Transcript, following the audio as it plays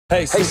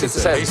Hey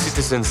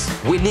citizens,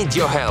 we need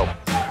your help.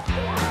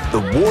 The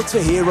Water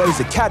Heroes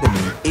Academy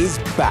is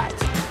back.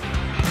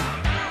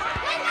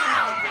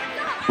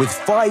 With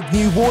 5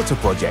 new water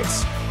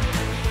projects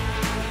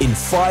in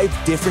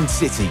 5 different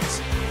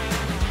cities.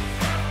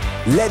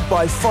 Led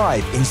by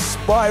 5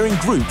 inspiring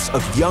groups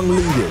of young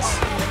leaders.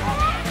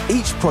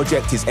 Each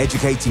project is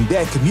educating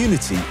their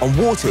community on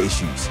water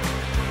issues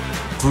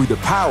through the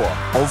power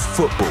of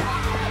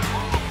football,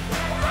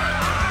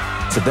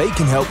 so they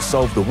can help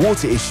solve the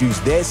water issues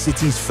their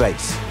cities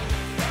face.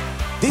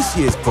 This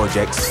year's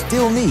projects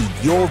still need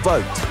your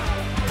vote.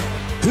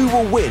 Who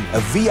will win a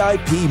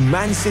VIP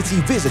Man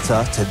City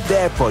visitor to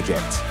their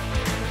project?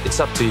 It's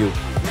up to you.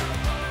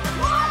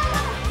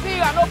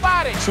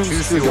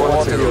 choose your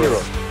water hero.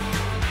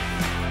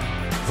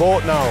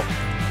 Vote now.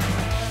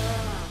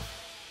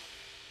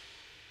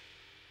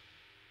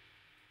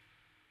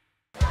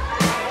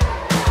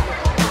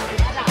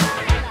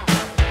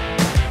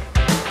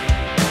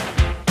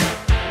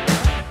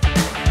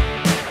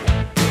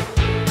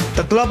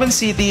 Tacloban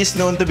City is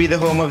known to be the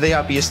home of the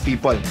happiest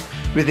people,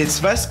 with its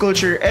vast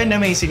culture and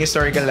amazing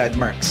historical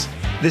landmarks.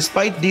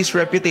 Despite this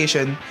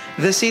reputation,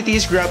 the city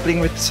is grappling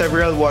with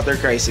several water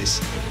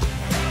crises.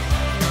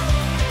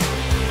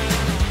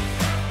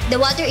 The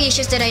water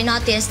issues that I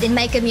noticed in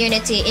my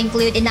community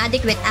include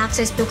inadequate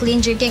access to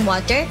clean drinking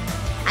water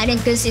and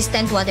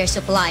inconsistent water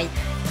supply,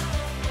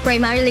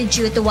 primarily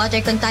due to water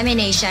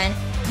contamination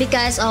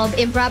because of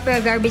improper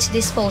garbage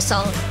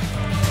disposal.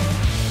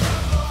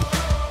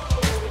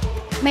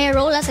 My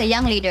role as a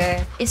young leader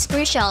is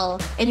crucial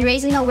in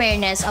raising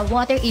awareness of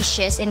water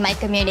issues in my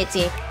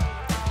community.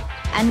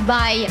 And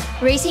by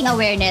raising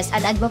awareness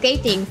and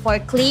advocating for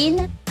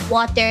clean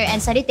water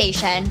and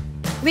sanitation,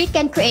 we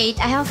can create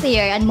a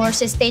healthier and more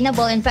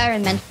sustainable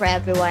environment for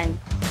everyone.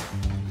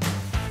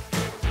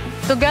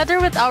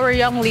 Together with our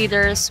young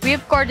leaders,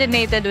 we've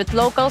coordinated with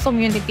local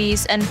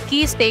communities and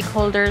key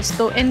stakeholders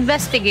to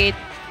investigate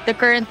the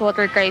current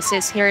water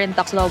crisis here in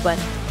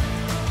Tacloban.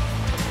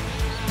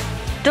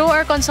 Through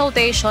our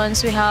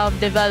consultations, we have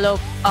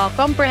developed a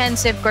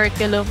comprehensive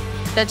curriculum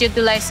that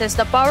utilizes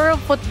the power of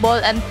football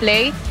and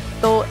play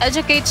to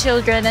educate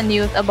children and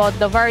youth about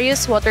the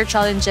various water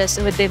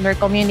challenges within their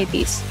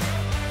communities.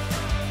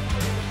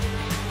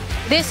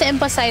 This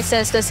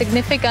emphasizes the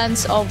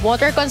significance of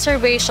water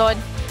conservation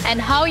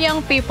and how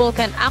young people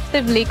can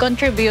actively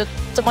contribute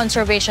to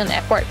conservation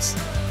efforts.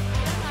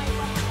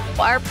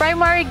 Our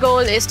primary goal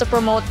is to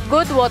promote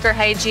good water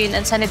hygiene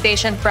and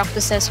sanitation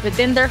practices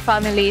within their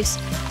families,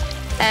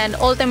 and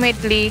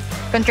ultimately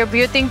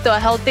contributing to a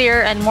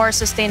healthier and more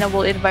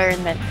sustainable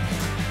environment.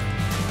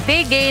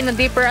 They gain a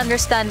deeper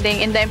understanding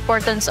in the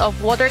importance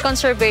of water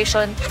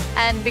conservation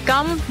and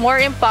become more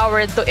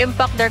empowered to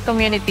impact their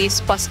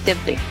communities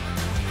positively.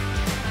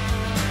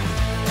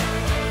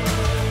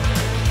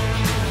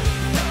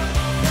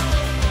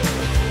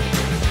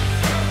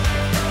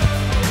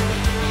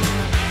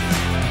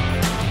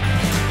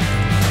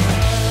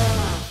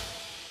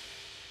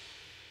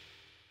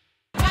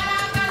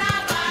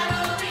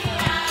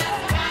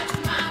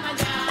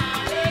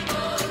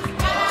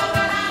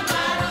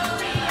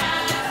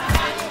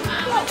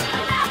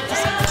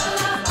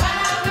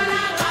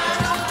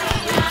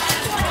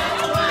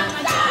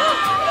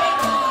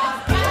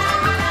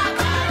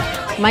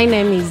 My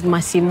name is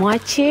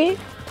Masimwachi.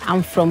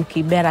 I'm from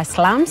Kibera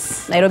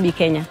slums, Nairobi,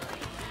 Kenya.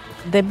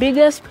 The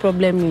biggest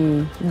problem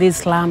in this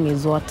slum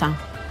is water.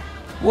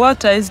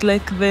 Water is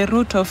like the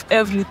root of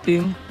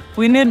everything.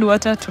 We need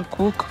water to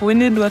cook, we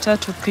need water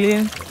to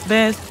clean,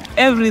 bathe,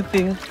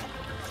 everything.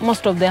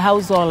 Most of the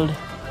household,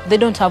 they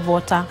don't have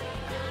water.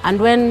 And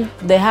when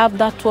they have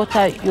that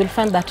water, you'll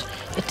find that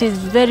it is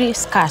very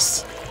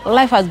scarce.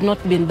 Life has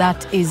not been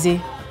that easy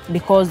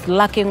because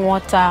lacking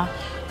water,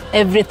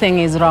 everything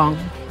is wrong.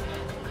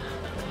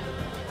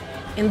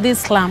 In this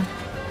slum,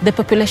 the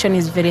population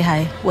is very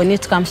high when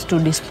it comes to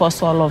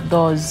disposal of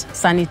those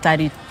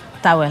sanitary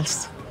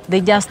towels. They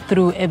just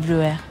throw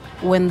everywhere.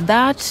 When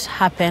that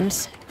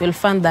happens, you'll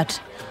find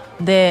that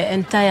the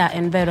entire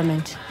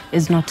environment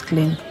is not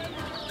clean.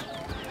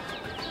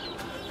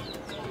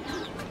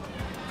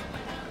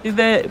 In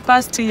the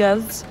past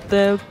years,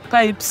 the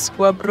pipes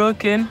were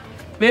broken.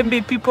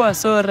 Maybe people are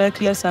so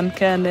reckless and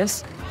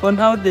careless on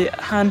how they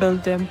handle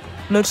them,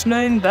 not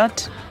knowing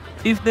that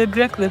if they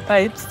break the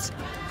pipes,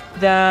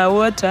 the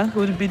water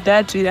will be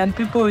dirty and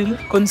people will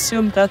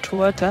consume that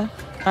water,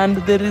 and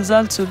the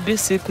results will be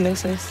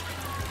sicknesses.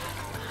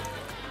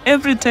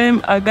 Every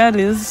time a girl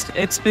is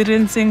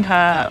experiencing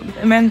her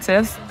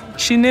menses,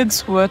 she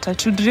needs water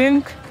to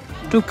drink,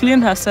 to clean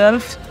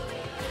herself.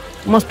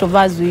 Most of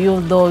us, we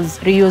use those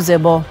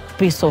reusable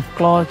pieces of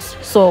clothes.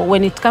 So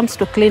when it comes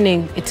to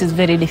cleaning, it is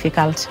very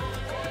difficult.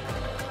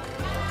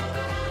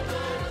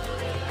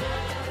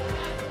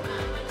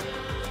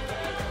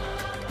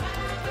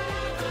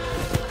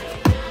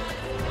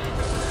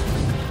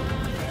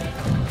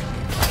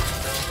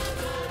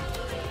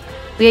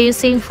 We are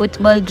using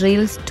football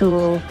drills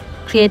to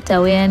create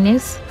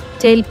awareness,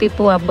 tell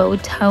people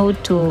about how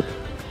to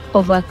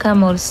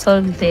overcome or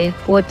solve the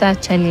water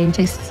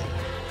challenges.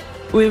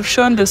 We've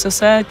shown the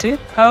society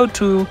how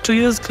to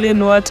use clean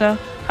water,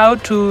 how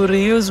to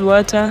reuse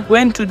water,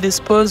 when to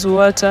dispose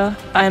water,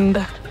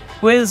 and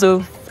ways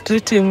of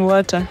treating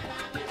water.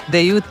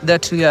 The youth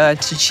that we are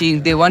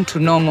teaching, they want to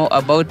know more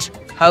about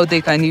how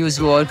they can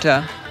use water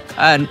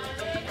and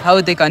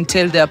how they can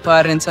tell their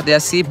parents or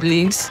their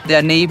siblings,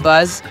 their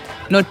neighbors,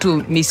 not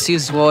to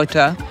misuse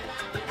water.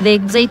 The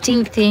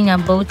exciting thing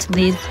about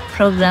these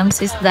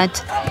programs is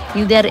that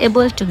they are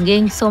able to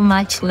gain so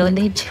much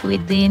knowledge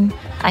within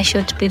a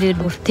short period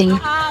of time.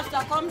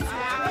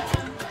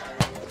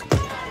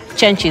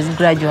 Change is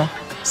gradual,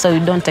 so we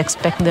don't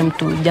expect them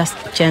to just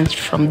change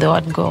from the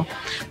word go.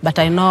 But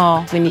I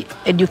know when you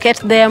educate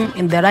them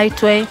in the right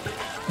way,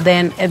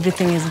 then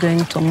everything is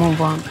going to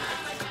move on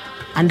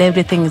and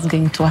everything is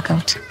going to work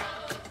out.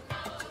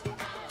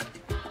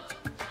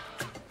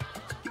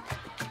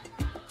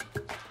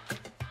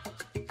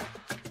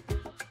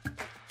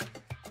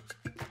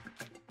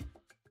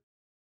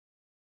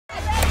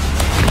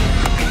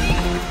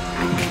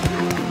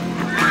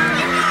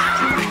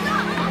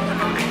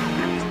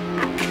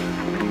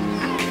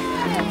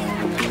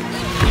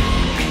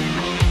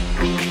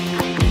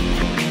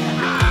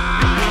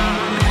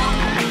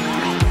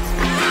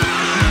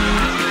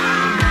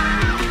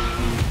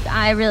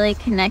 I really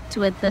connect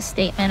with the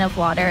statement of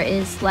water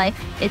is life.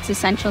 It's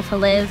essential to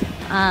live,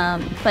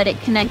 but it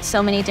connects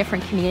so many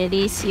different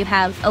communities. You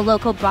have a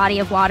local body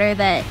of water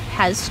that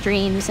has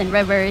streams and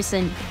rivers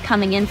and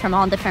coming in from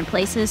all different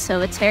places, so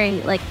it's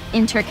very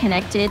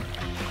interconnected.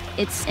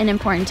 It's an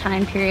important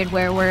time period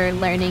where we're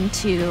learning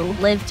to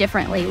live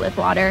differently with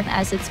water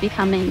as it's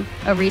becoming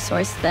a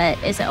resource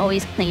that isn't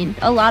always clean.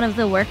 A lot of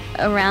the work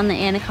around the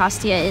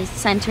Anacostia is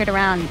centered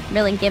around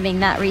really giving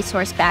that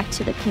resource back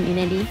to the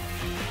community.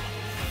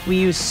 We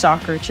use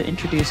soccer to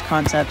introduce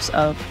concepts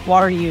of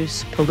water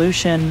use,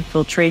 pollution,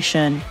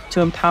 filtration,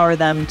 to empower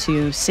them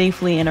to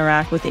safely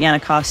interact with the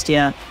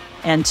Anacostia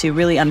and to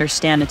really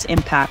understand its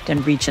impact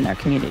and reach in their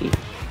community.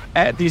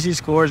 At DC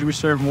Scores, we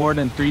serve more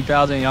than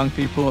 3,000 young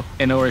people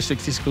in over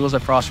 60 schools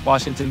across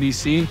Washington,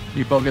 D.C.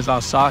 We focus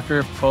on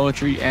soccer,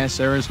 poetry, and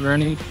service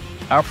learning.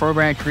 Our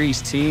program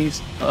creates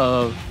teams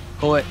of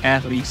poet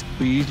athletes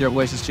who use their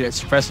voices to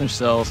express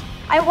themselves.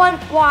 I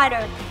want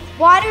water.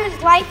 Water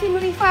is life and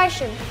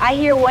refreshing. I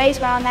hear waves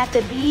when I'm at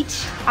the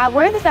beach. I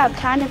worry about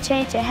climate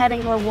change and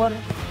having more water.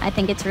 I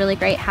think it's really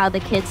great how the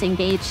kids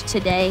engage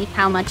today,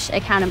 how much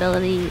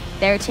accountability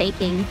they're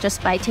taking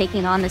just by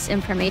taking on this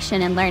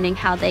information and learning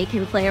how they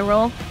can play a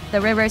role.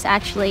 The river's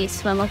actually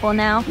swimmable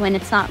now when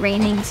it's not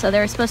raining, so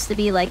they're supposed to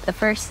be the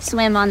first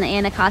swim on the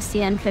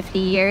Anacostia in 50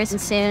 years,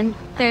 and soon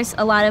there's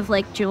a lot of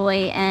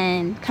joy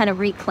and kind of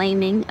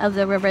reclaiming of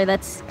the river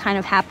that's kind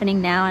of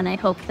happening now, and I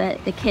hope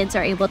that the kids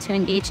are able to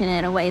engage in it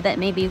in a way that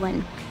maybe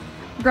when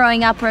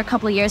growing up or a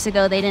couple years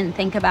ago they didn't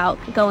think about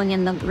going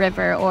in the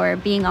river or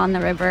being on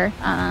the river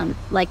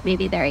like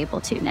maybe they're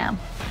able to now.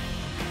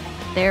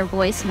 Their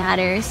voice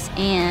matters,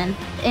 and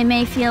it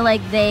may feel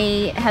like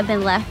they have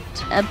been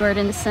left a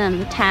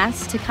burdensome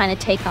task to kind of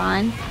take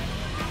on,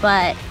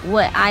 but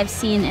what I've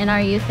seen in our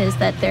youth is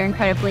that they're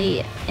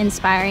incredibly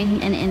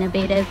inspiring and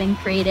innovative and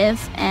creative,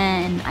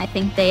 and I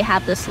think they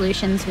have the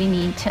solutions we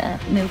need to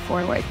move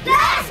forward.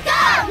 Let's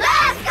go!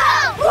 Let's go!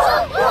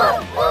 Woo,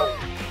 woo, woo.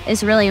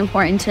 Is really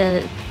important to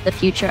the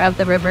future of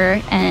the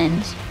river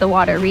and the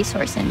water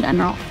resource in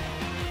general.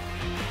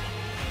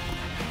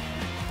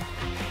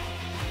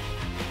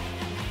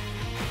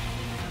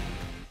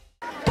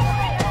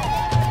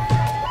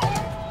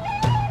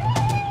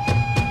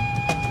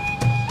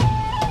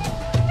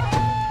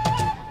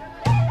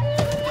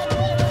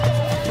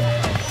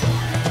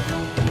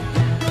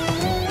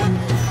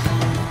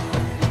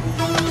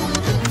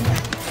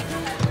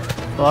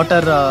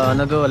 Water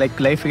ಅನ್ನೋದು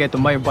ಲೈಫಿಗೆ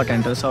ತುಂಬ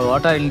important. So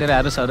water ಇಲ್ದಿರ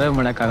ಯಾರೂ survive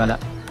ಮಾಡೋಕ್ಕಾಗಲ್ಲ.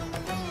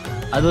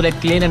 ಅದು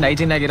clean and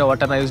hygiene ಆಗಿರೋ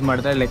ವಾಟರ್ನ use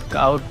ಮಾಡಿದ್ರೆ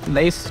ಅವ್ರ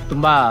life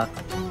ತುಂಬ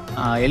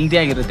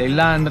ಹೆಲ್ದಿಯಾಗಿರುತ್ತೆ.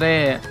 ಇಲ್ಲ ಅಂದರೆ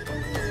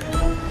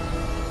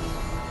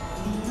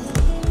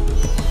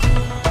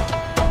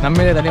ನಮ್ಮ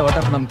ಏರಿಯಾದಲ್ಲಿ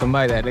ವಾಟರ್ ನಮ್ಗೆ ತುಂಬ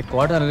ಇದೆ.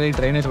 ವಾಟರಲ್ಲಿ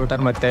ಡ್ರೈನೇಜ್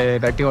ವಾಟರ್ ಮತ್ತು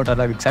ಗಟ್ಟಿ ವಾಟರ್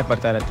ಮಿಕ್ಸ್ ಆಗಿ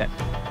ಬರ್ತಾ ಇರುತ್ತೆ.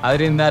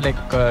 ಅದರಿಂದ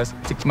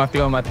ಚಿಕ್ಕ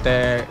ಮಕ್ಕಳು ಮತ್ತು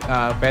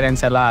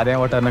ಪೇರೆಂಟ್ಸ್ ಎಲ್ಲ ಅದೇ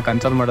ವಾಟರ್ನ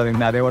ಕನ್ಸರ್ವ್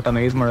ಮಾಡೋದ್ರಿಂದ, ಅದೇ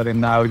ವಾಟರ್ನ ಯೂಸ್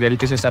ಮಾಡೋದ್ರಿಂದ ಅವ್ರಿಗೆ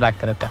ಹೆಲ್ತ್ ಇಶ್ಯೂಸ್ ಎಲ್ಲ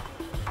ಆಗ್ತಿರುತ್ತೆ.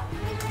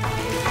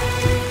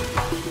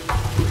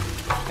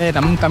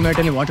 ನಮ್ಮ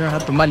ಕಮ್ಯುನಿಟಿಯಲ್ಲಿ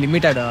ವಾಟರ್ ತುಂಬ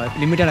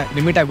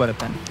ಲಿಮಿಟಾಗಿ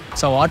ಬರುತ್ತೆ.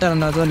 ಸೊ ವಾಟರ್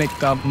ಅನ್ನೋದು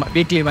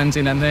ವೀಕ್ಲಿ ಒನ್ಸ್,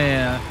 ಇಲ್ಲಾಂದರೆ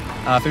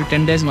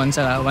 10 days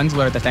ಒನ್ಸ್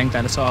ಬರುತ್ತೆ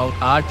ಟ್ಯಾಂಕರ್. ಸೊ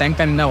ಆ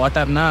ಟ್ಯಾಂಕರ್ನಿಂದ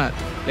ವಾಟರ್ನ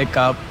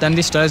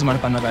ತಂದು ಸ್ಟೋರೇಜ್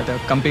ಮಾಡ್ಕೊಬೇಕಾಗುತ್ತೆ.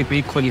 ಕಂಪ್ಲೀಟ್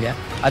ವೀಕ್ ಹೋಗಿದೆ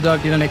ಅದು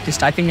ಆಗಿರೋ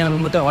ಸ್ಟಾರ್ಟಿಂಗ್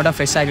ಬಂದ್ಬಿಟ್ಟು ವಾಟರ್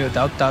ಫ್ರೆಶ್ ಆಗಿರುತ್ತೆ.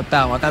 ಹೋಗ್ತಾ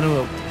ವಾಟರು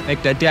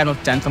ಡರ್ಟಿ ಆಗೋ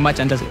ತುಂಬ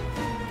ಚಾನ್ಸಸ್.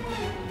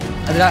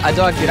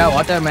 ಅದು ಆಗಿರೋ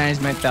ವಾಟರ್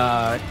ಮ್ಯಾನೇಜ್ಮೆಂಟ್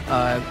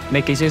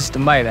ಇಶ್ಯೂಸ್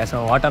ತುಂಬ ಇದೆ. ಸೊ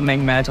ವಾಟರ್ನ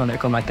ಹೆಂಗೆ ಮ್ಯಾನೇಜ್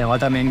ಮಾಡಬೇಕು ಮತ್ತು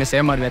ವಾಟರ್ನ ಹೆಂಗೆ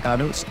ಸೇವ್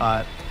ಮಾಡಬೇಕಾದ್ರೂ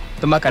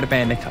ತುಂಬ ಕಡಿಮೆ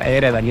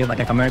ಏರಿಯಾದಲ್ಲಿ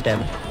ಮತ್ತು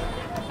ಕಮ್ಯುನಿಟಿಯಲ್ಲಿ.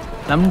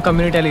 ನಮ್ಮ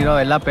ಕಮ್ಯುನಿಟಿಯಲ್ಲಿ ಇರೋ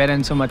ಎಲ್ಲ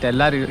ಪೇರೆಂಟ್ಸು ಮತ್ತು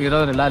ಎಲ್ಲರೂ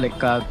ಇರೋರೆಲ್ಲ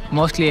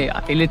ಮೋಸ್ಟ್ಲಿ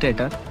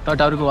ಇಲಿಟ್ರೇಟ್.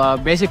 ಬಟ್ ಅವ್ರಿಗೂ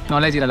ಬೇಸಿಕ್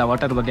ನಾಲೆಜ್ ಇರೋಲ್ಲ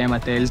ವಾಟರ್ ಬಗ್ಗೆ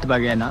ಮತ್ತು ಹೆಲ್ತ್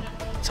ಬಗ್ಗೆನ.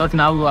 ಸೊ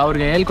ನಾವು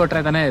ಅವ್ರಿಗೆ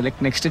ಹೇಳ್ಕೊಟ್ರೆ ತಾನೇ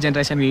ನೆಕ್ಸ್ಟ್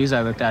ಜನ್ರೇಷನ್ಗೆ ಯೂಸ್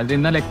ಆಗುತ್ತೆ.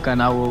 ಅದರಿಂದ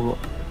ನಾವು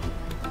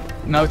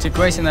ನಾವು ಚಿಕ್ಕ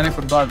ವಯಸ್ಸಿಂದಲೇ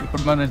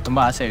ಫುಟ್ಬಾಲ್ ಮೇಲೆ ತುಂಬ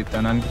ಆಸೆ ಇತ್ತು.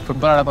 ನಾನು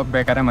ಫುಟ್ಬಾಲ್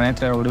ಆಡಬೇಕಾದ್ರೆ ಮನೆ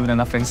ಹತ್ರ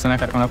ಹುಡುಗರನ್ನ ಫ್ರೆಂಡ್ಸನ್ನ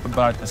ಕರ್ಕೊಂಡು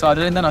ಫುಟ್ಬಾಲ್ ಆಡ್ತಾರೆ. ಸೊ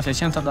ಅದರಿಂದ ನಾವು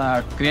ಸೆಷನ್ಸ್ ಎಲ್ಲ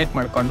ಕ್ರಿಯೇಟ್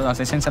ಮಾಡಿಕೊಂಡು ಆ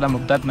ಸೆಷನ್ಸ್ ಎಲ್ಲ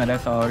ಮುಗ್ದಾದ್ಮೇಲೆ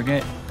ಸೊ ಅವ್ರಿಗೆ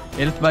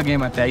ಹೆಲ್ತ್ ಬಗ್ಗೆ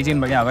ಮತ್ತು ಹೈಜೀನ್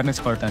ಬಗ್ಗೆ ಅವೇರ್ನೆಸ್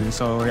ಕೊಡ್ತಾ ಇದ್ವಿ.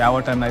 ಸೊ ಯಾವ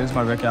ವಾಟರ್ನ ಯೂಸ್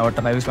ಮಾಡಬೇಕು, ಯಾವ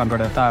ವಾಟರ್ನ ಯೂಸ್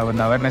ಮಾಡಬೇಡ ಅಂತ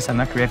ಒಂದು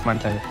ಅವೇರ್ನೆಸ್ಸನ್ನು ಕ್ರಿಯೇಟ್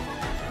ಮಾಡ್ತಾಯಿದ್ವಿ.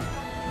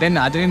 ದೆನ್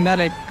ಅದರಿಂದ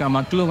ಲೈಕ್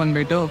ಮಕ್ಕಳು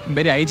ಬಂದುಬಿಟ್ಟು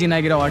ಬೇರೆ ಹೈಜೀನ್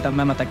ಆಗಿರೋ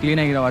ವಾಟರ್ನ ಮತ್ತು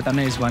ಕ್ಲೀನಾಗಿರೋ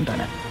ವಾಟರ್ನ ಯೂಸ್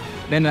ಮಾಡ್ತಾರೆ.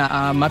 ದೆನ್ ಆ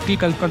ಮಕ್ಕಳು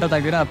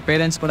ಕಲ್ತ್ಕೊಟ್ಟೋದಾಗಿರೋ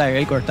ಪೇರೆಂಟ್ಸ್ ಕೂಡ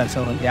ಹೇಳ್ಕೊಡ್ತಾರೆ.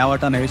 ಸೊ ಯಾವ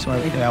ವಾಟರ್ನ ಯೂಸ್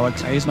ಮಾಡಬೇಕು, ಯಾವ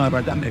ಯೂಸ್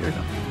ಮಾಡಬಾರ್ದು ಅಂತ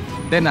ಹೇಳ್ಬಿಟ್ಟು.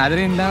 ದೆನ್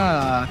ಅದರಿಂದ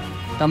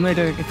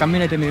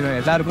ಕಮ್ಯುನಿಟಿಲಿರೋ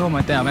ಎಲ್ಲರಿಗೂ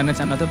ಮತ್ತು ಅವೇರ್ನೆಸ್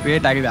ಅನ್ನೋದು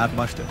ಕ್ರಿಯೇಟ್ ಆಗಿದೆ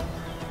ಆಲ್ಮೋಸ್ಟ್.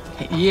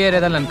 ಈ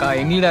ಏರಿಯಾದಲ್ಲಿ ನನ್ನ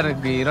ಯಂಗ್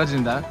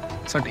ಇರೋದ್ರಿಂದ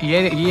ಸೊ ಈ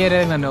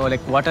ಏರಿಯಾದಲ್ಲಿ ನಾನು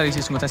ಲೈಕ್ ವಾಟರ್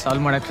ಇಶ್ಯೂಸ್ ಮತ್ತು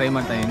ಸಾಲ್ವ್ ಮಾಡೋಕ್ಕೆ ಟ್ರೈ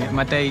ಮಾಡ್ತಾಯಿದ್ದೀನಿ.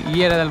 ಮತ್ತು ಈ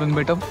ಏರಿಯಾದಲ್ಲಿ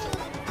ಬಂದುಬಿಟ್ಟು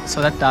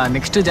ಸೊ ದಟ್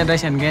ನೆಕ್ಸ್ಟ್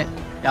ಜನ್ರೇಷನ್ಗೆ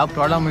ಯಾವ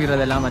ಪ್ರಾಬ್ಲಮ್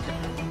ಇರೋದಿಲ್ಲ. ಮತ್ತು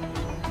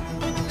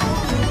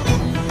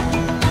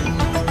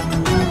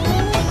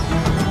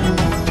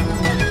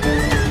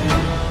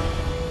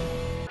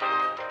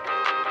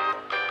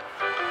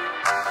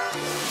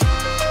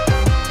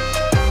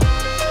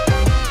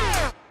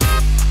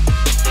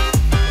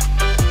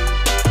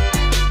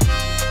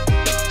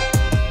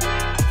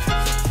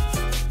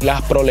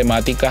Las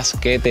problemáticas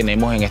que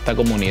tenemos en esta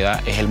comunidad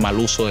es el mal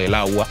uso del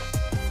agua.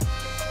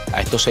 A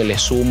esto se le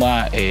suma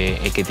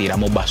que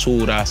tiramos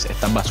basuras.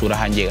 Estas basuras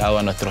han llegado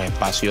a nuestros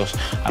espacios,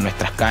 a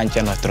nuestras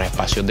canchas, nuestros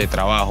espacios de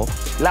trabajo.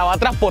 La va a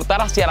transportar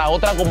hacia la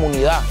otra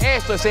comunidad.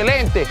 ¡Eso,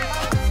 excelente!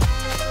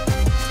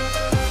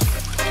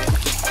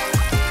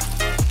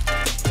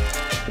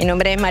 Mi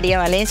nombre es María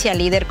Valencia,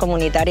 líder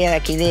comunitaria de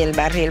aquí del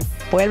barrio El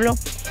Pueblo.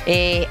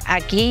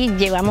 Aquí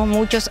llevamos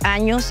muchos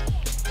años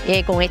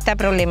con esta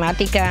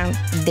problemática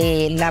de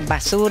las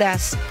basuras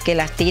que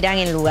las tiran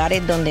en lugares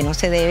donde no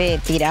se debe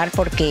tirar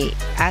porque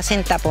hacen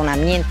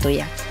taponamiento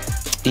ya.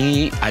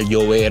 Y al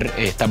llover,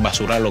 estas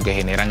basuras lo que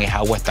generan es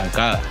agua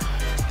estancada.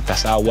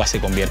 Estas aguas se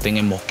convierten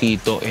en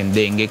mosquitos, en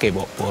dengue, que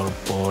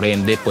por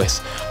ende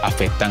pues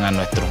afectan a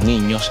nuestros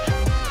niños.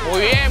 Muy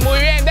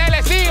bien,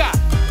 dele,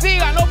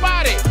 siga, no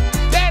pare,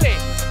 dele.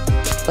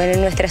 Bueno,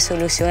 nuestra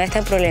solución a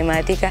esta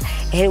problemática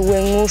es el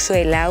buen uso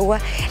del agua,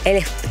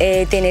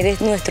 tener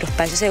nuestro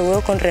espacio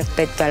seguro con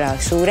respecto a la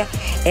basura.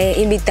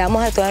 Invitamos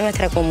a toda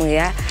nuestra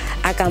comunidad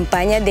a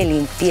campañas de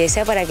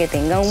limpieza para que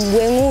tengan un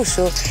buen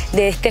uso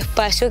de este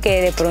espacio que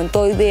de pronto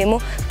hoy vemos,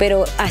 pero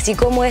así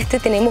como este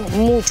tenemos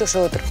muchos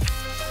otros.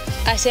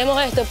 Hacemos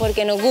esto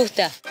porque nos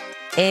gusta.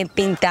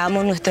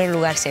 Pintamos nuestro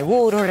lugar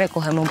seguro,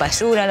 recogemos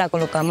basura, la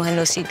colocamos en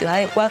los sitios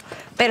adecuados,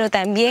 pero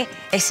también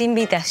esa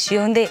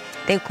invitación de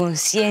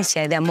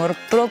conciencia, de amor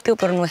propio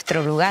por nuestro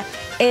lugar.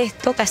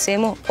 Esto que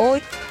hacemos hoy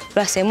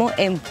lo hacemos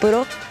en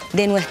pro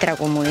de nuestra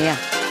comunidad.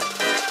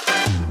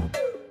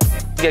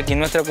 Aquí en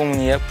nuestra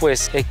comunidad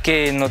pues es que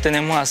no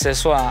tenemos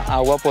acceso a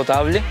agua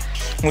potable.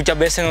 Muchas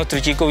veces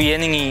nuestros chicos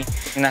vienen y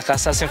en la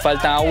casa hacen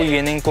falta agua y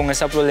vienen con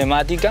esa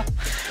problemática,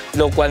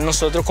 lo cual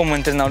nosotros como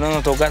entrenadores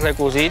nos toca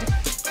recurrir.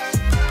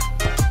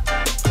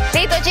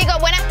 Listo, chicos,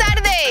 buenas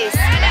tardes.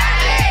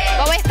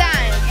 ¿Cómo están?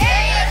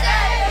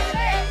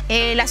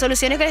 Las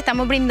soluciones que le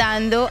estamos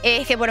brindando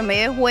es que por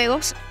medio de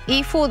juegos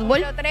y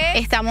fútbol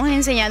estamos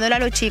enseñándole a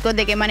los chicos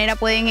de qué manera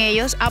pueden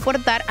ellos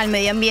aportar al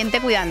medio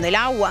ambiente cuidando el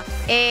agua.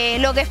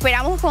 Lo que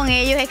esperamos con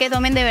ellos es que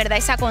tomen de verdad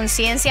esa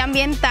conciencia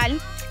ambiental,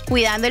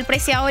 cuidando el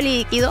preciado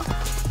líquido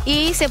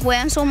y se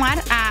puedan sumar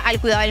al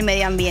cuidado del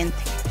medio ambiente.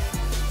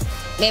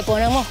 Le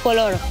ponemos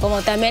color,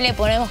 como también le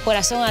ponemos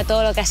corazón a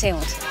todo lo que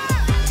hacemos.